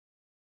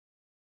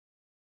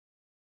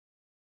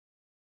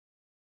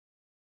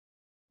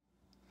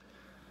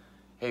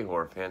Hey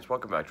horror fans,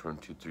 welcome back to Room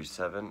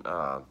 237.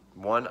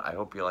 One, I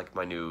hope you like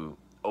my new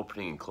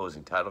opening and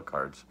closing title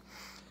cards.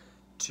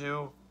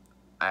 Two,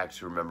 I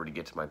actually remember to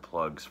get to my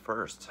plugs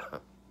first.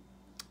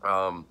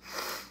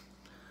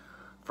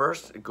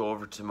 First, go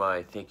over to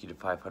my thank you to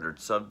 500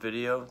 sub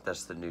video.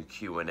 That's the new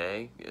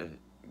Q&A.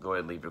 Go ahead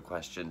and leave your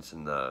questions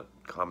in the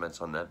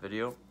comments on that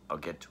video. I'll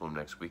get to them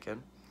next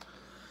weekend.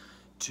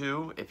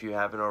 Two, if you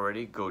haven't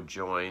already, go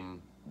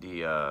join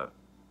the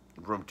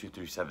Room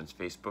 237's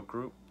Facebook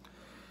group.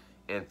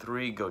 And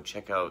three, go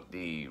check out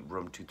the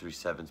Room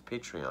 237's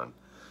Patreon.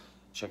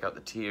 Check out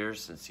the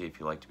tiers and see if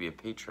you'd like to be a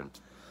patron.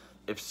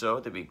 If so,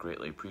 that'd be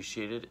greatly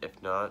appreciated.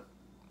 If not,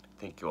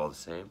 thank you all the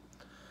same.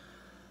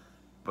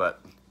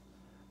 But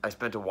I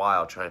spent a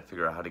while trying to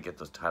figure out how to get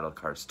those title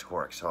cards to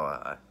work, so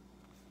I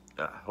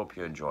hope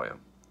you enjoy them.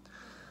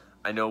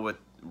 I know with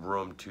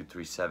Room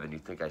 237, you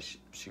think I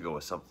should go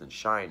with something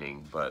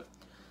shining, but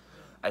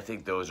I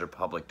think those are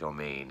public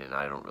domain, and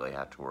I don't really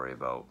have to worry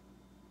about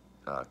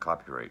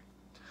copyright.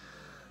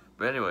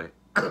 But anyway,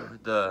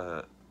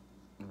 the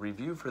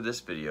review for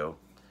this video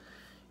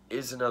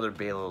is another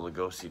Bela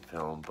Lugosi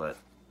film, but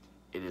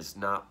it is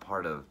not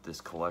part of this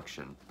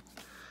collection.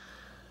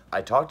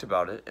 I talked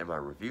about it in my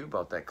review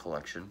about that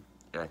collection,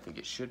 and I think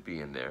it should be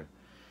in there.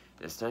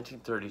 It's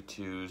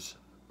 1932's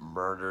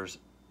Murders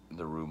in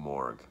the Rue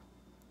Morgue,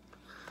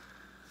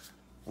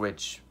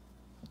 which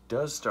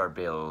does star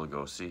Bela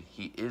Lugosi.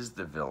 He is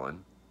the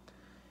villain,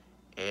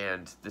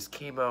 and this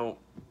came out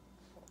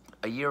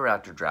a year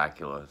after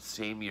Dracula,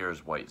 same year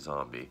as White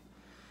Zombie.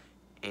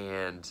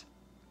 And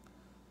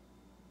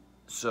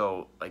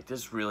so, like,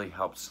 this really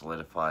helped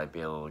solidify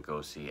Bela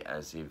Lugosi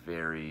as a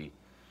very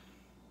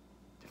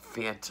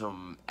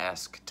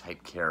Phantom-esque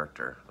type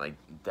character. Like,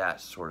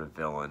 that sort of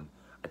villain.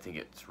 I think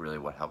it's really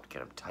what helped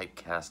get him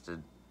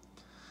typecasted.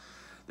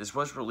 This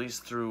was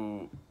released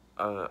through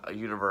a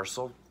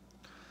Universal,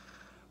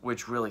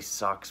 which really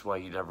sucks why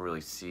you never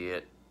really see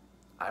it.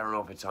 I don't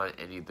know if it's on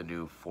any of the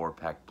new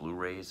 4-pack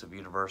Blu-rays of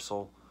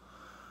Universal.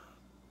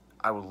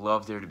 I would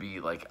love there to be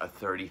like a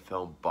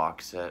 30-film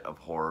box set of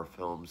horror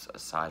films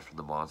aside from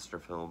the monster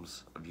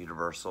films of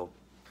Universal.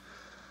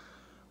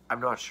 I'm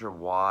not sure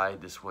why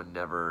this one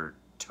never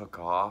took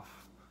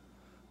off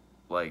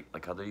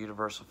like other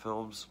Universal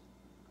films,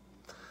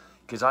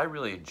 because I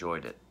really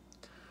enjoyed it.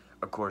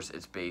 Of course,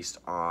 it's based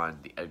on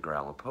the Edgar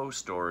Allan Poe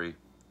story,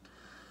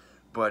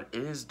 but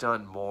it is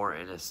done more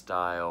in a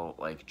style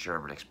like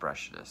German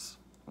Expressionists,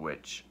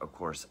 which, of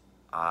course,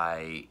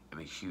 I am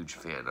a huge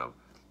fan of.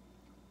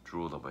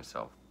 Drooled on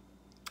myself.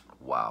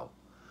 Wow.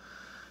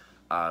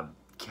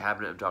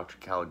 Cabinet of Dr.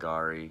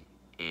 Caligari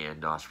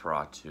and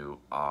Nosferatu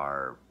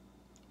are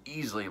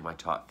easily in my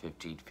top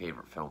 15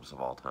 favorite films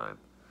of all time.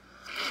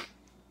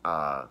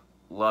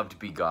 Loved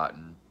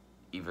Begotten,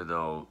 even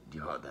though, you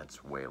know,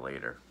 that's way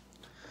later.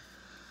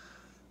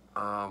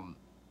 Of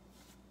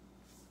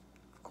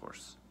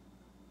course.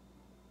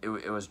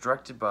 It was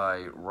directed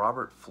by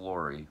Robert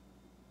Florey,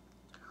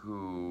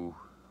 who,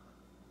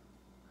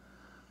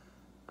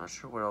 not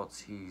sure what else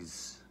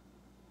he's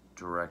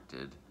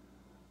directed.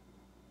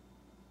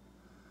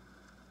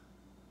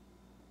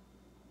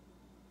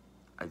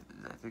 I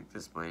think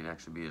this might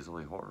actually be his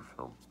only horror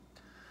film.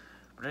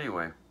 But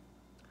anyway,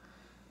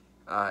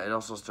 it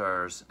also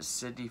stars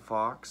Sidney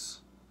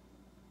Fox.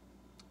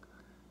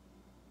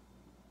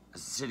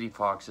 Sidney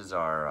Fox is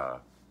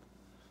our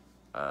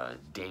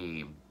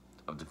dame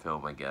of the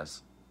film, I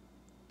guess.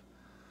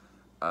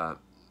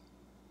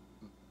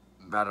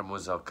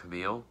 Mademoiselle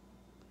Camille,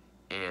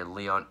 and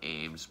Leon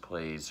Ames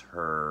plays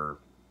her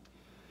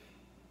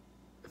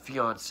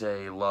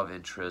fiance, love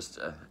interest,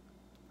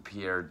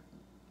 Pierre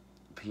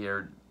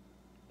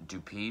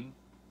Dupin.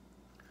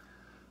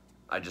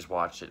 I just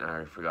watched it and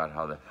I forgot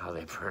how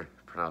they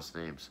pronounce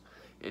names.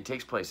 It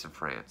takes place in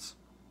France,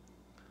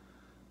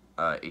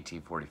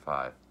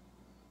 1845.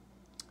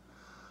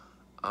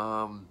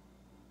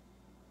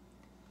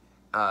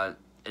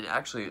 And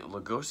actually,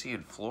 Lugosi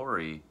and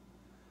Florey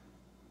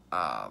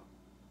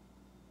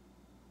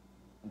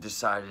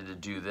decided to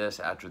do this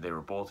after they were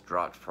both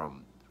dropped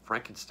from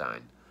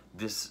Frankenstein.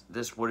 This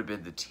would have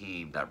been the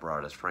team that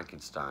brought us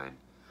Frankenstein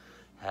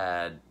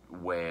had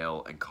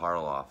Whale and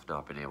Karloff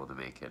not been able to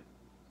make it.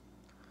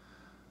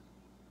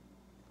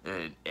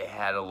 And it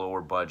had a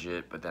lower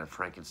budget, but then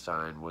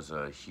Frankenstein was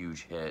a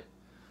huge hit,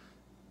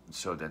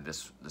 so then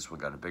this one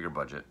got a bigger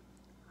budget.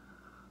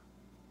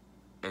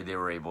 And they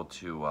were able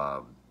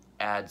to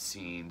add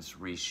scenes,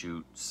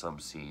 reshoot some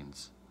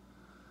scenes.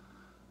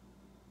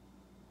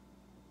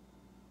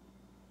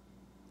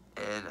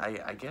 And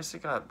I guess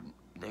it got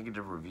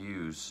negative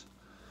reviews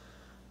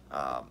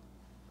on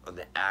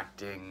the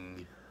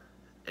acting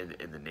and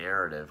the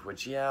narrative,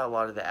 which, yeah, a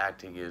lot of the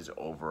acting is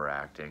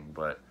overacting,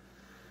 but,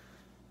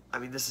 I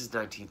mean, this is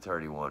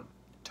 1931.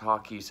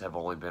 Talkies have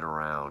only been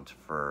around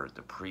for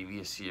the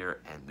previous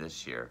year and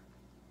this year.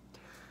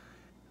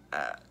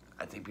 I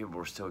think people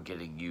were still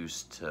getting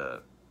used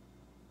to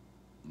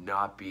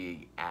not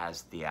being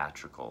as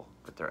theatrical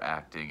with their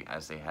acting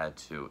as they had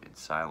to in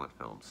silent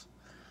films.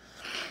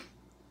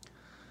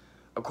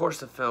 Of course,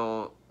 the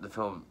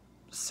film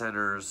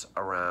centers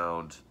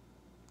around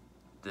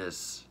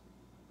this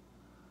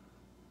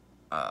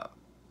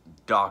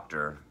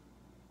doctor,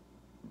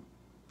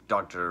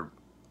 Doctor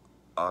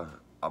a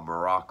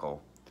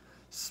Miracle.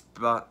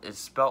 It's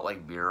spelt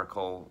like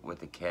miracle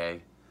with a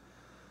K.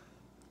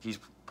 He's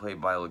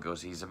played by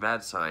Lugosi. He's a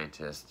mad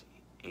scientist,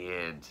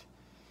 and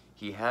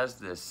he has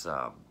this.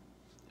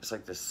 It's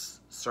like this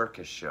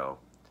circus show,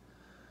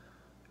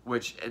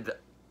 which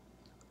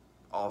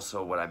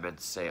also what I meant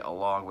to say,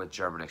 along with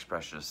German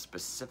Expressionists,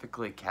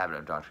 specifically Cabinet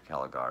of Dr.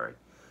 Caligari,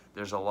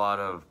 there's a lot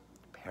of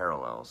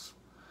parallels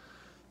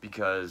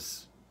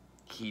because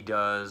he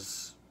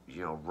does,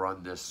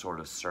 run this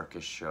sort of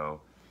circus show.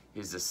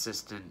 His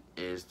assistant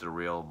is the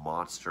real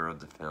monster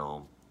of the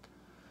film,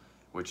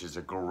 which is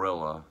a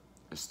gorilla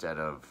instead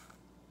of,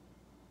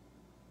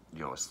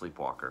 a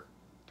sleepwalker.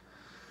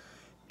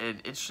 And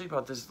interesting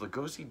about this,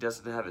 Lugosi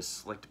doesn't have his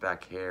slicked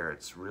back hair.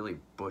 It's really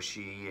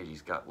bushy, and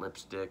he's got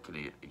lipstick and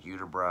a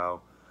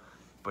unibrow.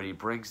 But he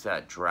brings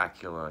that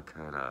Dracula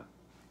kind of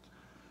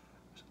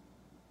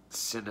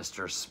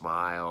sinister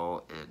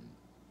smile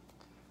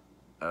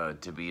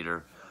and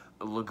demeanor.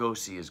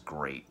 Lugosi is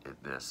great in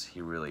this.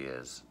 He really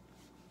is.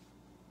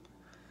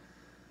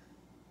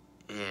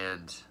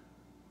 And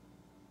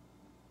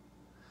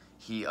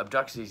he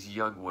abducts these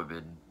young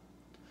women,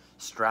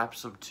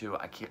 straps them to,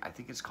 I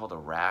think it's called a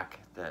rack,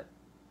 that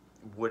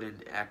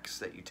wooden X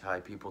that you tie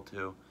people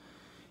to,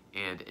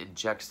 and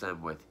injects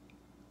them with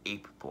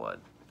ape blood.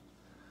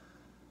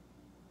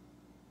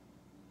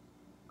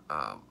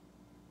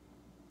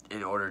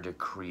 In order to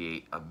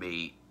create a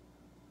mate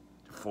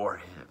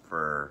for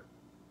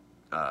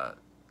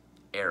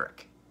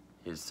Eric,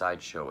 his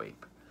sideshow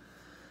ape.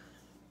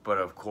 But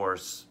of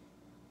course,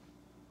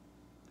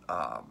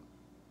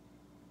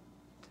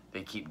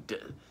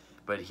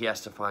 but he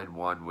has to find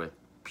one with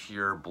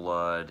pure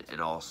blood, and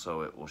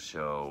also it will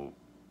show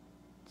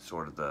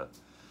sort of the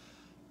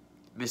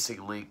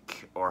missing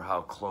link or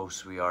how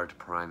close we are to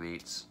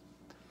primates.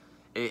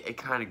 It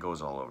kind of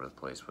goes all over the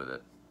place with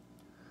it.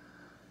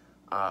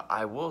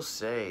 I will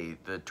say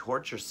the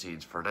torture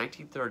scenes for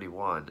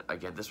 1931,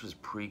 again, this was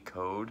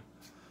pre-code,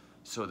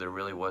 so there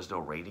really was no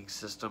rating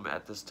system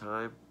at this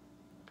time.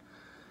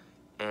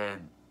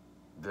 And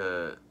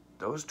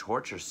those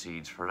torture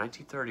scenes for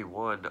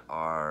 1931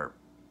 are,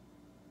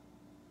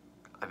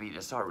 I mean,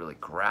 it's not really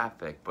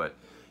graphic, but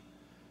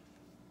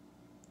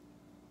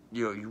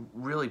you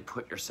really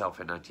put yourself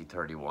in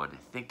 1931.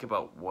 Think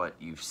about what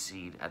you've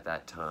seen at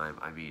that time.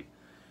 I mean,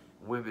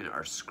 women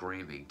are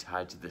screaming,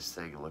 tied to this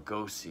thing.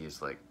 Lugosi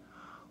is like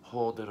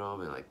holding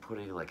them and like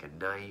putting like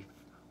a knife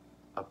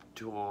up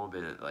to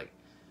them and like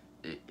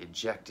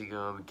injecting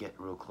them, getting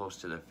real close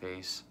to their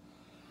face.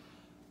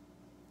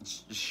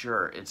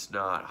 Sure, it's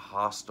not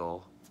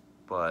hostile,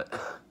 but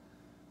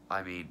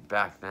I mean,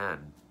 back then,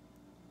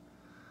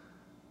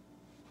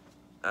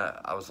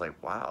 I was like,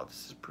 wow,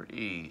 this is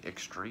pretty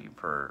extreme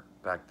for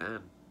back then.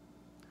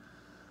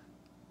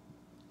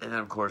 And then,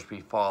 of course,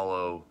 we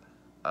follow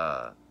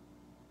the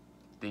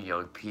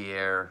young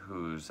Pierre,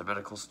 who's a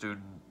medical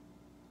student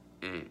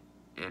and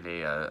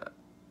a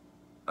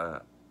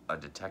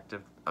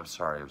detective. I'm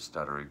sorry, I'm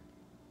stuttering.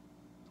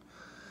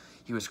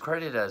 He was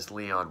credited as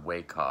Leon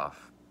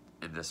Wyckoff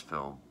in this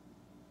film.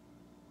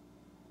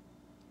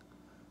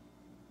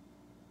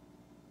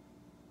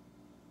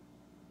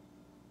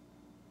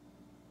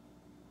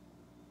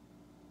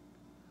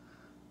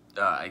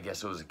 I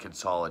guess it was a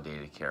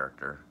consolidated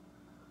character.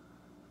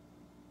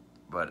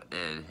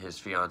 And his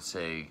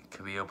fiancée,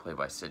 Camille, played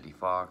by Sidney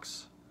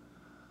Fox.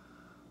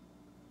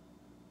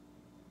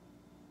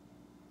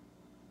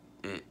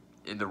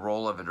 In the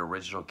role of an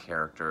original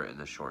character in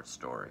the short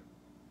story.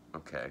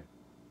 Okay.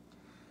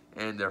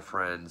 And their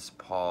friends,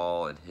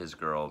 Paul and his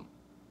girl,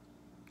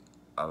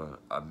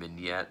 a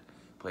Mignette,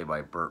 played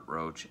by Burt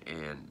Roach,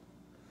 and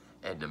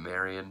Edna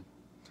Marion.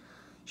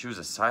 She was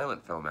a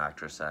silent film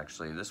actress,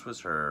 actually. This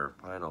was her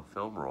final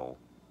film role.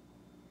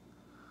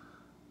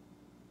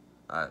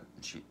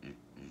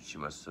 She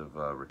must have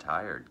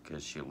retired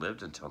because she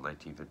lived until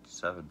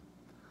 1957.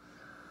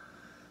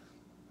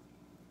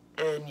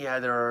 And yeah,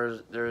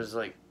 there's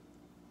like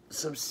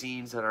some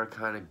scenes that are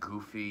kind of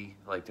goofy,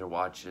 like they're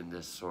watching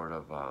this sort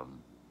of I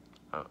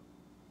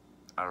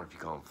don't know if you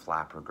call them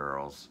flapper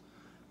girls,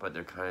 but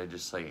they're kind of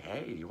just like,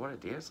 hey, you want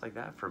to dance like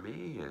that for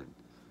me? And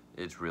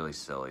it's really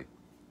silly.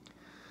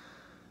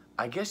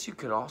 I guess you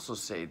could also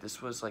say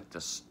this was like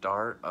the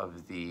start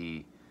of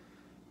the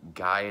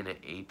guy in an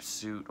ape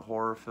suit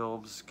horror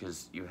films,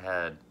 because you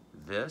had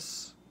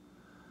this,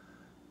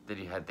 then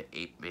you had the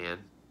ape man,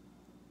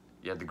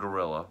 you had the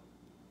gorilla,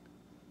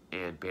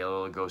 and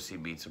Bela Lugosi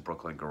meets a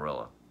Brooklyn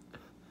gorilla.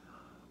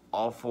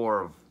 All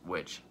four of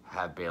which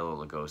have Bela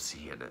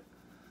Lugosi in it.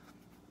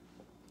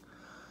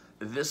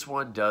 This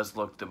one does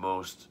look the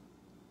most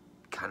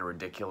kind of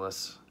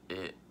ridiculous.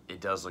 It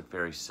does look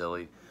very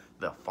silly.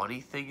 The funny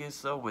thing is,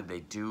 though, when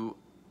they do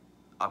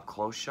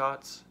up-close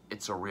shots,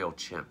 it's a real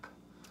chimp.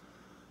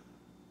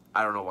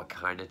 I don't know what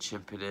kind of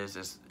chimp it is.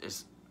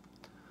 It's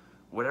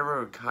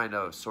whatever kind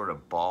of sort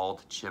of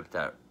bald chimp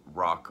that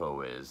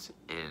Rocco is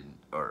in,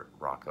 or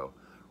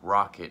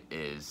Rocket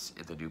is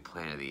in the new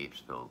Planet of the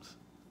Apes films.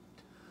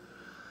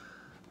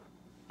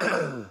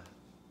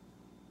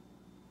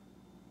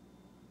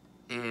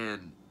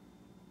 And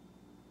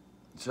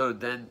so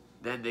then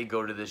they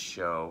go to this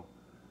show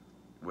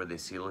where they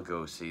see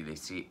Lugosi, they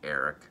see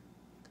Eric,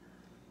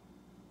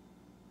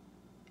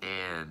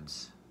 and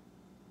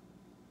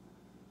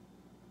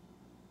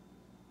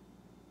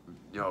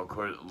of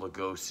course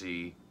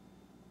Lugosi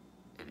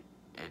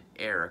and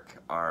Eric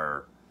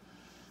are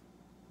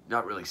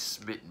not really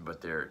smitten,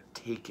 but they're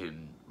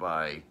taken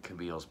by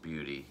Camille's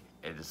beauty,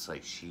 and it's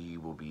like she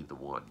will be the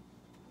one.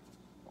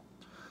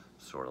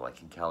 Sort of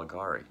like in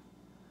Caligari.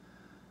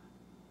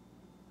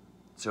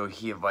 So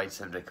he invites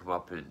them to come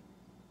up and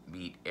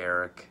meet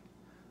Eric,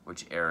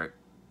 which Eric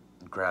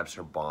grabs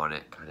her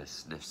bonnet, kind of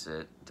sniffs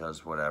it,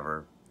 does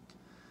whatever.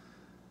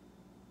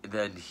 And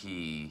then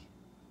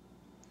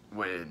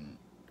when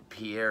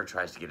Pierre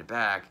tries to get it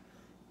back,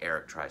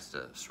 Eric tries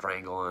to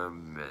strangle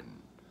him,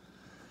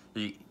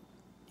 and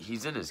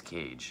he's in his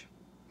cage.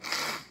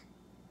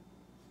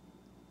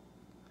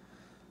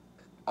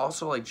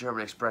 Also, like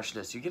German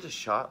Expressionists, you get a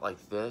shot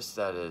like this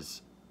that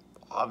is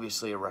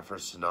obviously a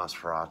reference to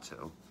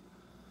Nosferatu.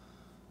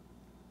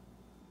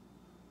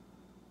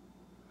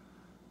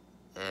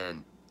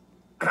 And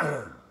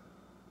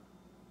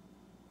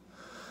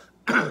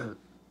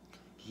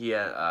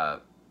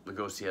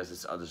Lugosi has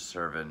this other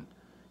servant,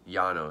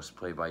 Janos,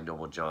 played by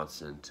Noble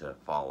Johnson, to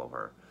follow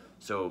her.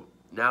 So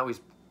now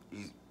he's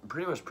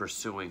pretty much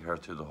pursuing her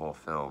through the whole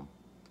film.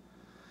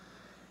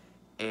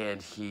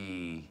 And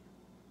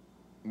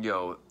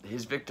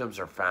his victims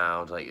are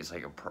found, like, it's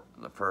like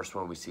the first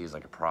one we see is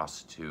like a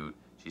prostitute.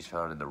 She's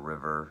found in the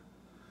river.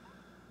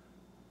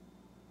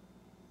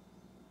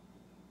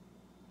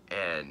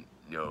 And,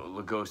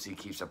 Lugosi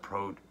keeps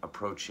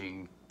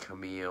approaching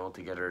Camille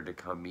to get her to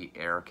come meet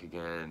Eric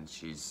again.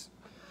 She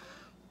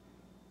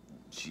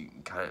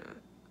kind of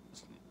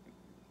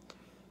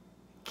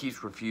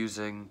keeps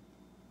refusing.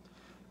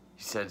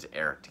 He sends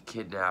Eric to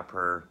kidnap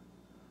her.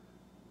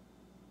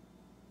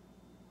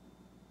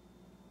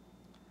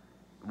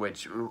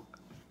 Which,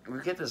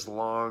 we get this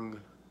long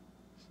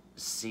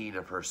scene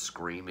of her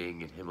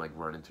screaming and him, like,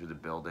 running through the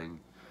building.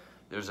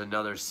 There's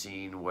another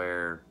scene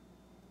where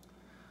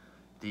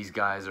these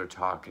guys are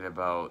talking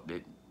about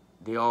that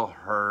they all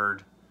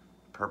heard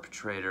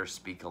perpetrator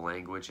speak a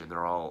language, and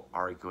they're all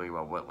arguing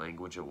about what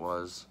language it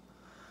was.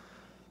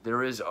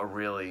 There is a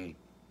really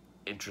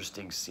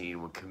interesting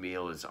scene when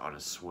Camille is on a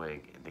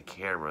swing and the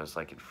camera is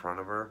like in front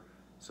of her.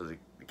 So the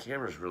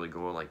camera is really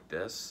going like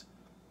this.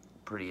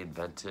 Pretty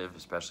inventive,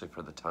 especially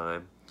for the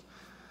time.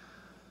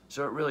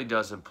 So it really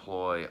does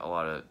employ a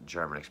lot of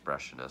German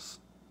Expressionist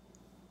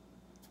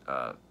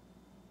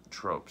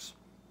tropes.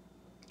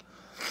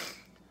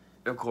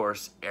 And of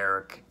course,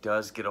 Eric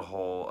does get a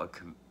hold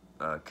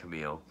of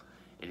Camille,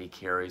 and he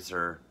carries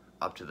her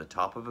up to the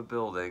top of a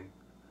building,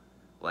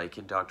 like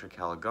in Dr.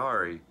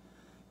 Caligari,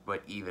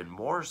 but even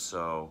more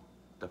so,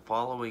 the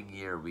following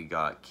year we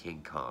got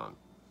King Kong,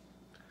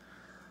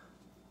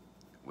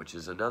 which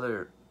is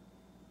another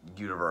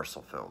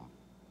Universal film.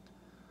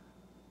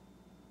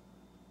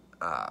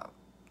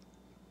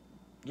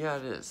 Yeah,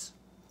 it is.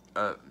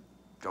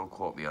 Don't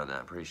quote me on that.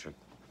 I'm pretty sure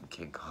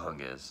King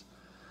Kong is.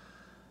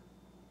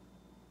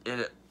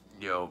 And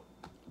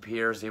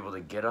Pierre's able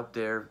to get up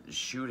there,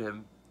 shoot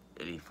him,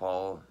 and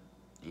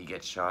he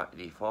gets shot and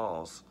he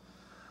falls.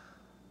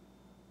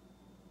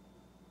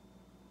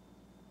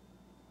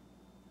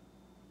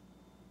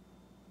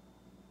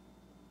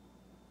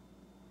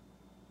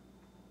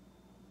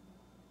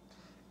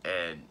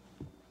 And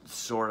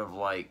sort of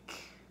like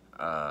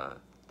the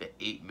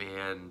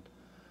ape-man,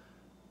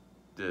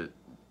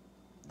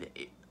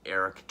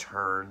 Eric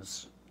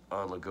turns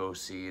on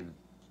Lugosi and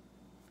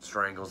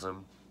strangles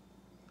him.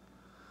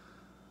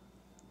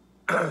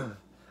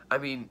 I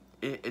mean,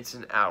 it's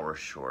an hour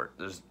short.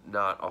 There's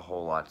not a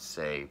whole lot to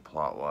say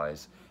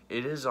plot-wise.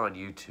 It is on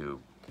YouTube.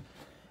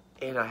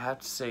 And I have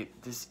to say,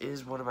 this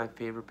is one of my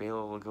favorite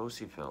Bela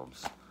Lugosi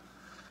films.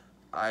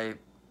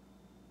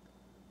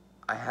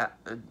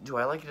 Do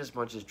I like it as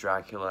much as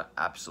Dracula?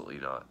 Absolutely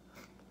not.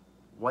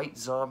 White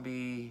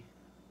Zombie,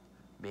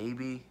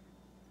 maybe.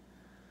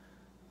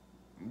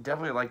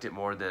 Definitely liked it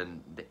more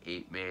than The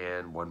Ape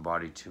Man, One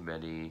Body Too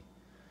Many.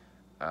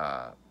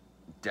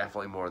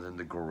 Definitely more than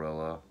The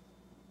Gorilla.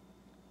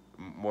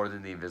 More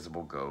than The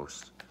Invisible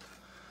Ghost.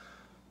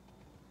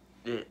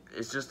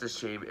 It's just a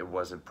shame it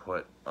wasn't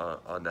put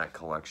on that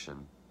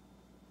collection.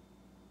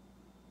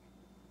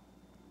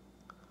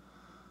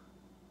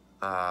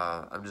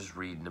 I'm just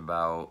reading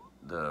about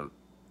the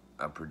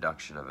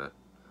production of it.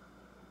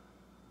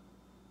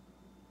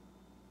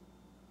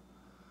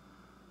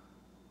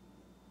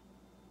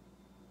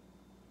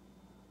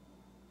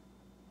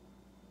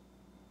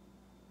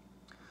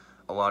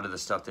 A lot of the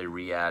stuff they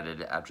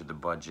re-added after the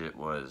budget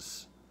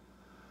was...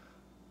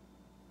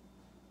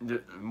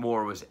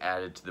 More was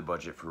added to the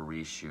budget for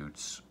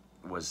reshoots,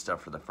 was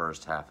stuff for the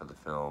first half of the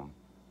film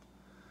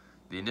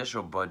The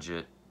initial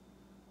budget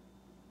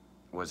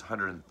was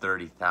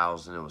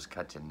 $130,000. It was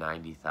cut to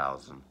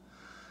 $90,000,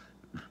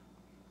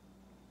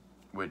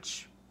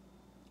 which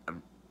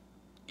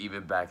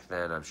even back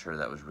then, I'm sure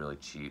that was really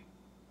cheap.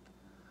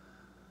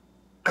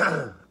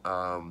 There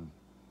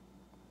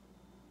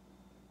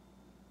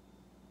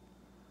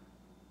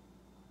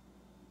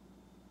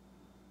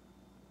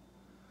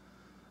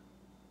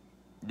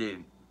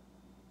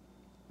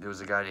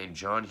was a guy named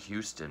John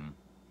Huston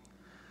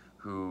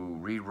who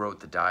rewrote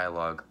the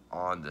dialogue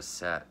on the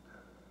set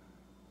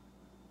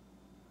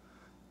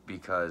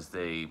because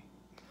they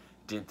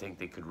didn't think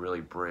they could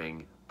really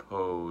bring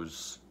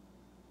prose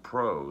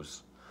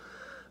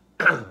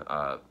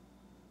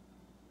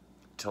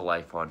to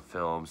life on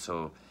film.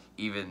 So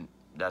even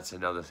that's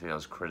another thing that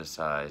was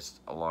criticized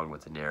along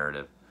with the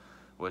narrative,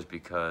 was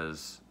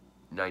because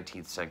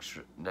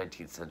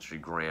 19th century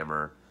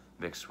grammar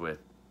mixed with,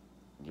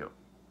 you know,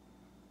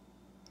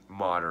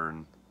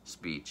 modern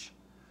speech.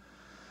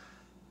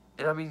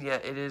 And I mean, yeah,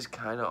 it is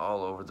kind of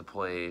all over the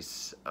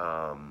place.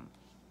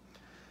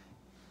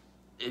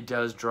 It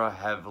does draw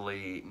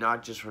heavily,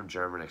 not just from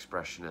German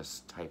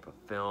expressionist type of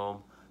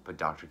film, but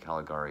Dr.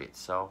 Caligari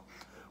itself,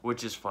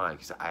 which is fine,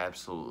 because I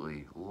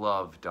absolutely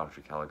love Dr.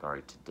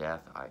 Caligari to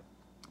death. I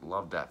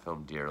love that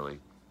film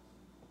dearly.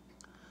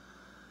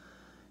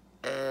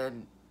 But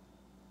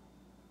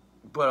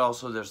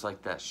also there's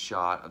like that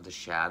shot of the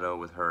shadow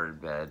with her in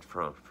bed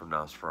from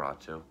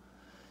Nosferatu.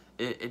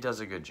 It does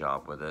a good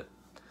job with it.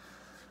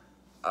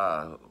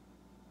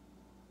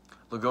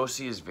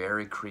 Lugosi is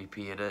very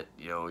creepy in it.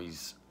 You know,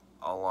 he's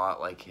a lot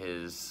like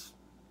his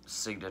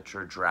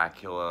signature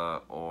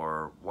Dracula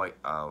or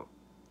I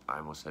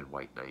almost said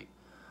White Knight.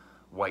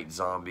 White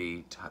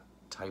Zombie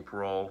type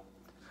role.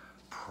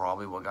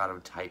 Probably what got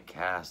him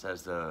typecast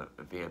as the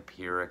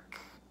vampiric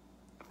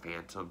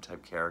phantom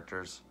type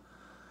characters.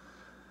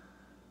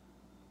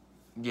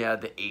 Yeah,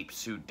 the ape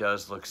suit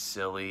does look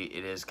silly.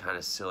 It is kind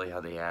of silly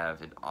how they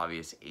have an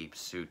obvious ape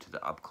suit to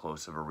the up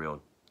close of a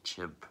real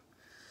chimp.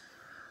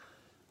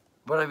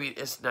 But I mean,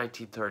 it's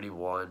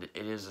 1931.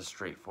 It is a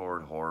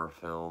straightforward horror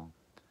film.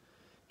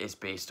 It's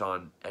based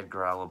on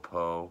Edgar Allan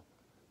Poe.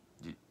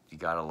 You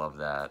gotta love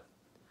that.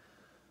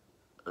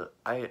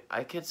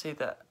 I can say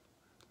that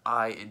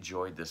I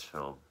enjoyed this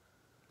film.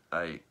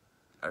 I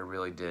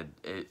really did.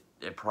 It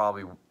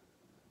probably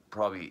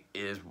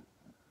is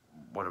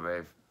one of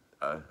my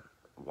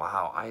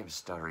wow, I am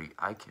stuttering.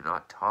 I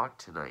cannot talk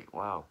tonight.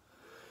 Wow.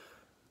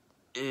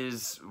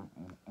 Is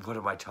one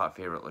of my top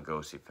favorite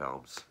Lugosi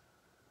films.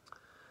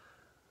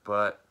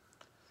 But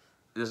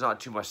there's not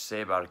too much to say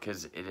about it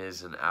because it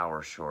is an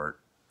hour short.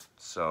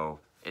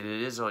 So, and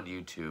it is on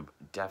YouTube.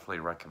 Definitely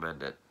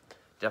recommend it.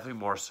 Definitely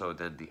more so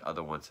than the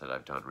other ones that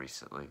I've done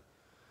recently.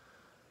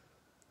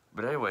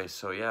 But anyway,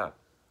 so yeah.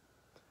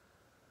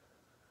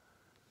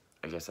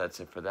 I guess that's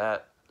it for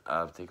that.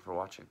 Thank you for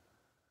watching.